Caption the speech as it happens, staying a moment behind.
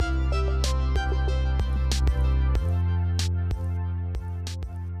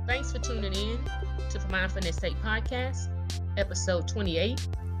Thanks for tuning in to For Mindfulness Sake Podcast, episode 28,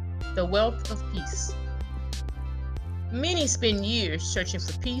 The Wealth of Peace. Many spend years searching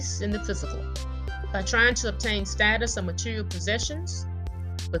for peace in the physical by trying to obtain status or material possessions,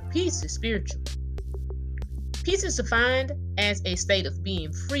 but peace is spiritual. Peace is defined as a state of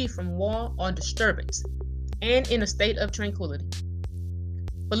being free from war or disturbance and in a state of tranquility.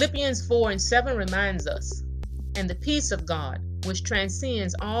 Philippians 4:7 reminds us, "And the peace of God, which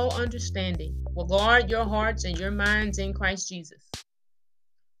transcends all understanding, will guard your hearts and your minds in Christ Jesus."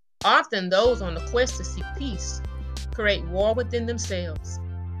 Often those on the quest to seek peace create war within themselves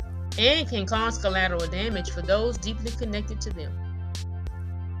and can cause collateral damage for those deeply connected to them.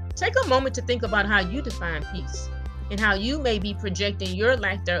 Take a moment to think about how you define peace and how you may be projecting your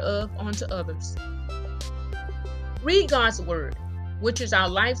lack thereof onto others. Read God's Word, which is our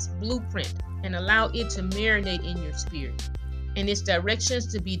life's blueprint, and allow it to marinate in your spirit and its directions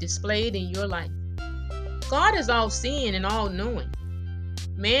to be displayed in your life. God is all-seeing and all-knowing.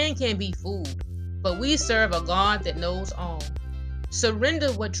 Man can be fooled, but we serve a God that knows all.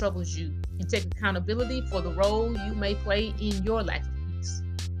 Surrender what troubles you and take accountability for the role you may play in your lack of peace.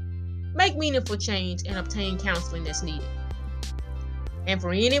 Make meaningful change and obtain counseling that's needed. And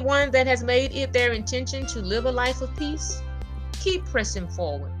for anyone that has made it their intention to live a life of peace, keep pressing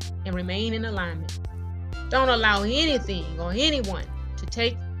forward and remain in alignment. Don't allow anything or anyone to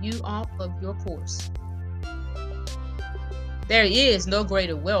take you off of your course. There is no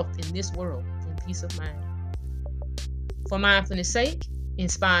greater wealth in this world than peace of mind. For mindfulness sake,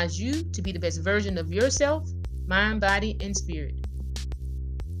 inspires you to be the best version of yourself, mind, body, and spirit.